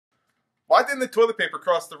Why didn't the toilet paper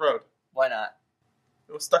cross the road? Why not?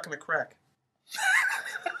 It was stuck in a crack.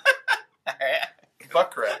 All right. Butt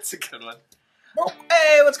crack. That's a good one.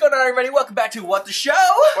 Hey, what's going on, everybody? Welcome back to What the Show?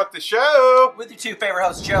 What the Show? With your two favorite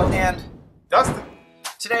hosts, Joe and Dustin.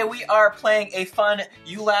 Today we are playing a fun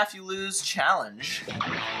You Laugh, You Lose challenge.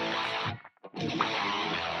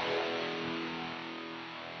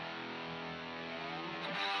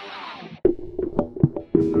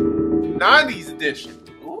 90s edition.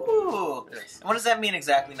 Ooh. Yes. And what does that mean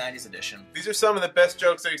exactly, 90s edition? These are some of the best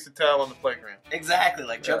jokes I used to tell on the playground. Exactly,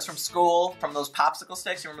 like jokes from school, from those popsicle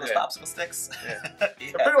sticks. You remember those popsicle sticks? Yeah. Yeah.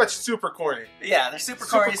 They're pretty much super corny. Yeah, they're super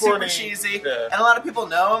corny, super cheesy. Yeah. And a lot of people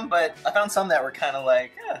know them, but I found some that were kind of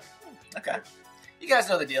like, okay. You guys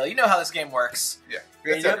know the deal. You know how this game works. Yeah.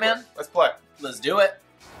 Ready to do it, man? Let's play. Let's do it.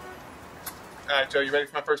 Alright, Joe, you ready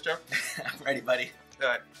for my first joke? I'm ready, buddy.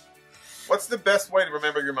 Alright. What's the best way to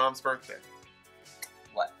remember your mom's birthday?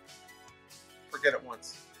 What? Forget it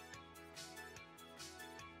once.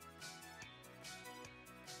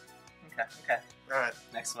 Okay. Alright.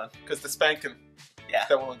 Next one. Because the spanking Yeah.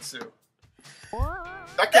 that will ensue.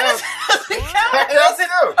 That counts. That counts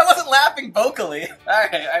too. I wasn't laughing vocally.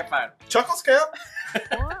 Alright, fine. Chuckles count?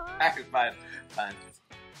 Alright, fine.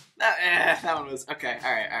 That one was, okay,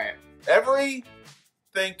 alright.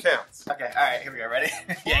 Everything counts. Okay, alright, here we go, ready?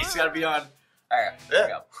 Yeah, you just gotta be on. Alright, here we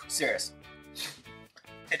go. Serious.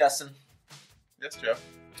 Hey, Dustin. Yes, Joe.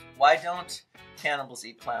 Why don't cannibals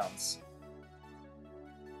eat clowns?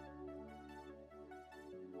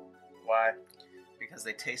 Why? Because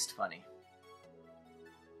they taste funny.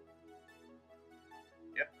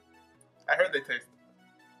 Yep. I heard they taste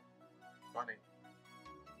funny.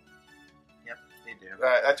 Yep, they do.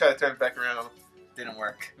 Alright, I tried to turn it back around on them. Didn't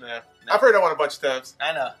work. Yeah. No. I've heard that one a bunch of times.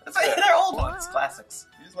 I know. It's like, they're old ones, classics.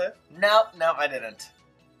 You just laugh? Nope, I didn't.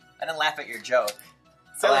 I didn't laugh at your joke.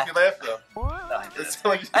 Sound like you laughed, though. No, I It didn't. sounded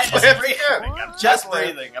like you I'm just just laughed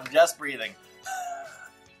breathing. again. I'm just breathing.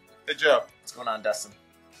 Hey, Joe. What's going on, Dustin?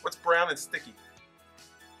 What's brown and sticky?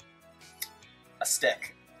 A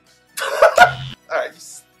stick. Alright, you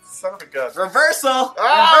son of a gun. Reversal!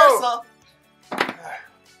 Oh! Reversal!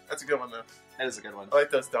 That's a good one, though. That is a good one. I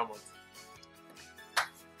like those dumb ones.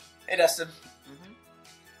 Hey, Dustin. Mm-hmm.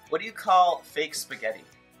 What do you call fake spaghetti?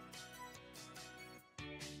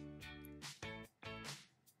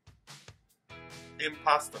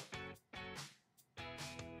 Impasta.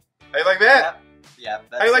 How you like that? Yeah.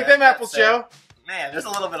 How you like them apples, Joe? Man, there's a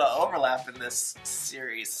little bit of overlap in this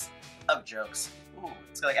series of jokes. Ooh,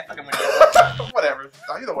 it's like I feel like I'm gonna Whatever.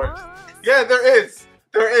 You're the worst. Yeah, there is.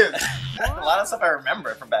 There is. a lot of stuff I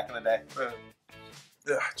remember from back in the day.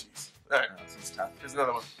 Jeez. Alright, Oh, this is tough. here's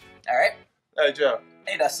another one. Alright. Hey, Joe.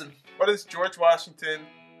 Hey, Dustin. What does George Washington,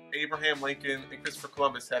 Abraham Lincoln, and Christopher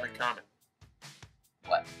Columbus have in common?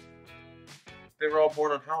 What? They were all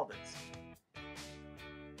born on holidays.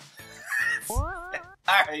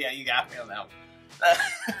 Alright, yeah, you got me on that one.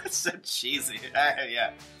 It's so cheesy. Alright,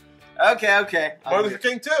 yeah. Okay. Martin Luther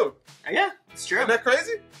King, too. Yeah, it's true. Isn't that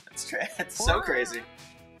crazy? It's true. It's so crazy.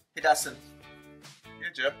 Hey, Dustin. Yeah,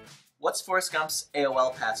 Joe. What's Forrest Gump's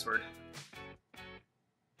AOL password?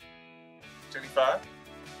 Jenny 5?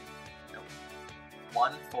 Nope.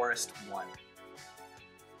 1 Forrest 1.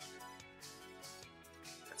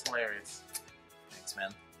 That's hilarious. Thanks,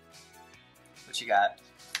 man. What you got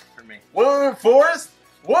for me? 1 Forrest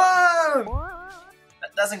 1!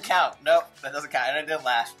 That doesn't count. Nope, that doesn't count. And I didn't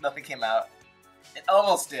laugh. Nothing came out. It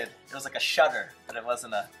almost did. It was like a shudder, but it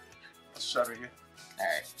wasn't a... I'll shudder you.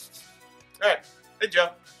 Alright. Hey, Joe.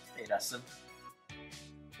 Hey, Dustin.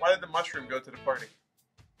 Why did the mushroom go to the party?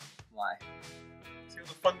 Why? He was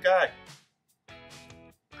a fun guy. Oh,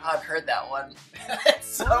 I've heard that one. It's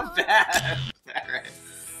so bad.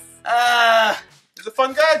 Alright. He's a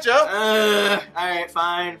fun guy, Joe. Alright,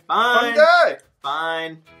 fine. Fun guy.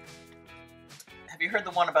 Fine. Have you heard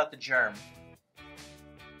the one about the germ?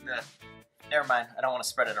 Nah, Never mind. I don't want to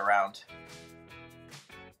spread it around.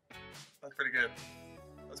 that's pretty good.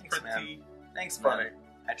 That's Thanks, pretty man. Thanks, funny. man.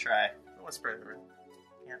 I try. I want to spread it around.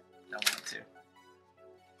 Yep, don't want to.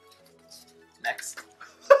 Next.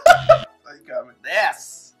 Oh, you got me.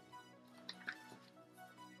 Yes!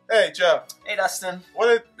 Hey, Joe. Hey, Dustin.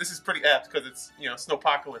 This is pretty apt because it's,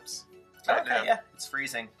 snowpocalypse. Right Okay, now. yeah. It's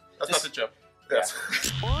freezing. That's Just- not the joke. Yes.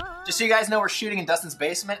 Just so you guys know, we're shooting in Dustin's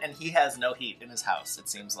basement, and he has no heat in his house, it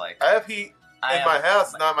seems like. I have heat in my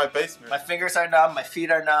house, not my basement. My fingers are numb, my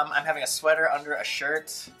feet are numb, I'm having a sweater under a shirt.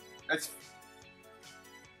 It's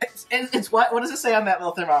what does it say on that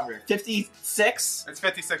little thermometer? 56? It's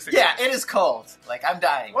 56 degrees. Yeah, it is cold. Like, I'm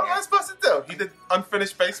dying. What am I supposed to do? He did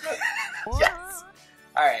unfinished basement? Yes.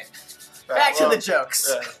 Alright. Back to the jokes.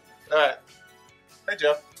 Alright. Hey,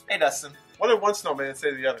 Joe. Hey, Dustin. What did one snowman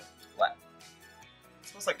say to the other? What? It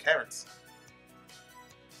smells like carrots.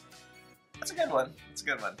 That's a good one. That's a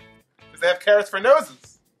good one. Because they have carrots for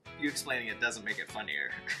noses. You explaining it doesn't make it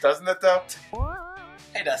funnier. Doesn't it, though?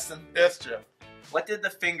 Hey, Dustin. Yes, Joe. What did the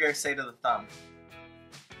finger say to the thumb?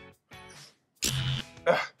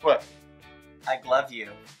 What? I glove you.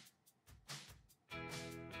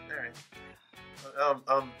 Alright.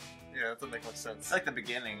 Yeah, that doesn't make much sense. It's like the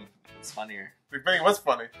beginning. It's funnier. The beginning was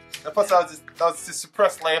funny. And plus, that was just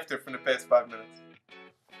suppressed laughter from the past 5 minutes.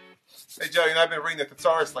 Hey, Joe, you know, I've been reading the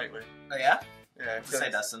thesaurus lately. Oh, yeah? Yeah. What's it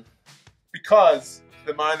say, Dustin? Because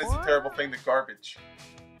the mind is a terrible thing to garbage.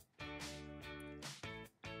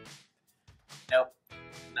 Nope.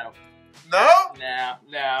 Nope. No? No.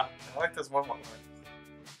 No. I like this one line.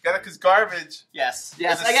 Got it, because garbage Yes.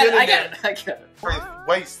 Yes. There's a I get it. sin I in get it. I get it. for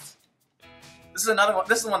waste. This is another one.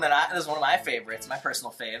 This is one that this is one of my favorites. My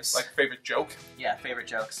personal faves. Like, favorite joke? Yeah, favorite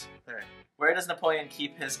jokes. Alright. Where does Napoleon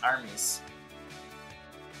keep his armies?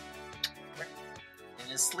 In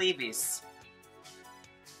his sleeveys.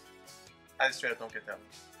 I just straight up don't get that one.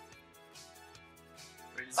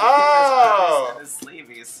 Where does he keep his armies in his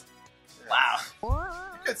sleeveys? Wow.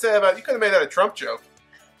 You could have made that a Trump joke.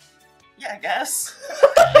 Yeah, I guess.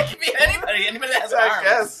 It could be anybody. Anybody that has arms. I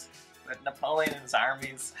guess. But Napoleon and his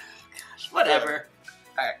armies. Oh, gosh, whatever.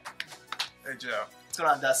 Yeah. Alright. Hey, Joe. What's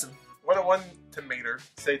going on, Dustin? What did one tomato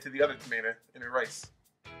say to the other tomato in a rice?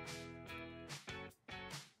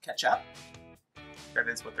 Ketchup? That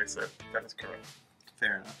is what they said. That is correct.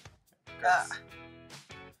 Fair enough.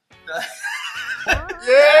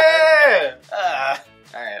 Yeah!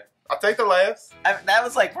 Alright. I'll take the laughs. That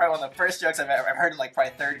was like probably one of the first jokes I've heard in like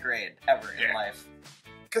probably 3rd grade ever in life.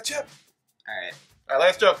 Ketchup. Alright. Alright,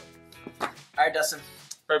 last joke. Alright, Dustin.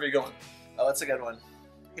 Where are you going? Oh, that's a good one.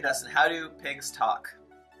 Hey, Dustin, how do pigs talk?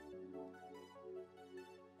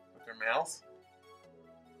 With their mouths?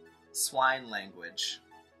 Swine language.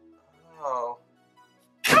 Oh.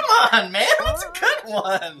 Come on, man! That's a good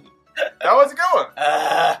one! That was a good one.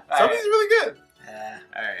 Somebody's really good.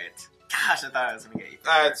 Alright. Gosh, I thought I was going to get you.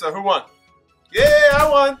 Alright, so who won? Yeah, I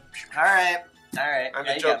won. Alright. Alright. I'm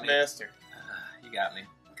the joke master. You got me.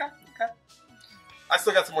 Okay. I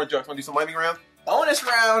still got some more jokes. Want to do some lightning round? Bonus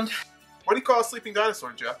round! What do you call a sleeping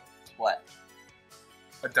dinosaur, Jeff? What?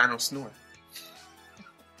 A dino snore.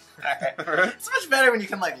 Alright. It's much better when you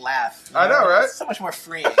can, like, laugh. I know, right? It's so much more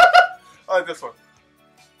freeing. I like this one.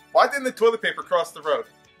 Why didn't the toilet paper cross the road?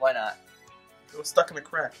 Why not? It was stuck in a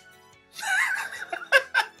crack.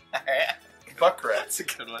 Alright. Butt crack. That's a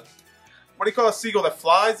good one. What do you call a seagull that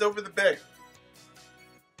flies over the bay?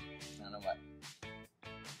 I don't know what.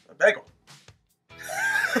 A bagel.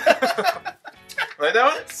 Right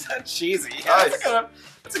now? It's so cheesy. Yeah, Nice.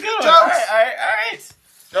 That's a good one. Jokes. Alright.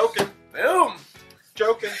 Joking. Boom.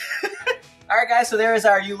 Joking. Alright, guys, so there is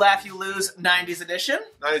our You Laugh, You Lose 90s edition.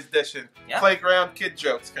 90s edition. Yeah. Playground kid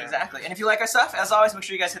jokes. Kind of. Exactly. And if you like our stuff, as always, make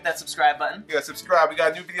sure you guys hit that subscribe button. You gotta subscribe. We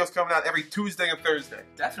got new videos coming out every Tuesday and Thursday.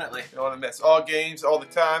 Definitely. You don't want to miss all games all the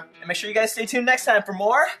time. And make sure you guys stay tuned next time for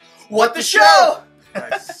more What the Show!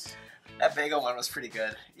 Nice. That bagel one was pretty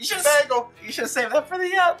good. You should Bagel. save that for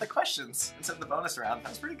the questions instead of the bonus round. That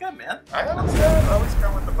was pretty good, man. I always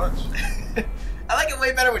come with a bunch. I like it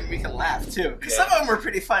way better when we can laugh too, because some of them were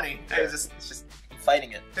pretty funny. Yeah. It's just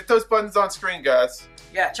fighting it. Hit those buttons on screen, guys.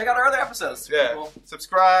 Yeah, check out our other episodes. Yeah. Cool.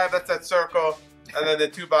 Subscribe. That's that circle. And then the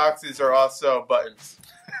 2 boxes are also buttons.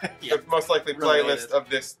 Yep. The most likely playlist Related. of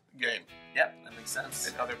this game. Yep, that makes sense.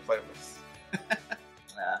 And other playlists.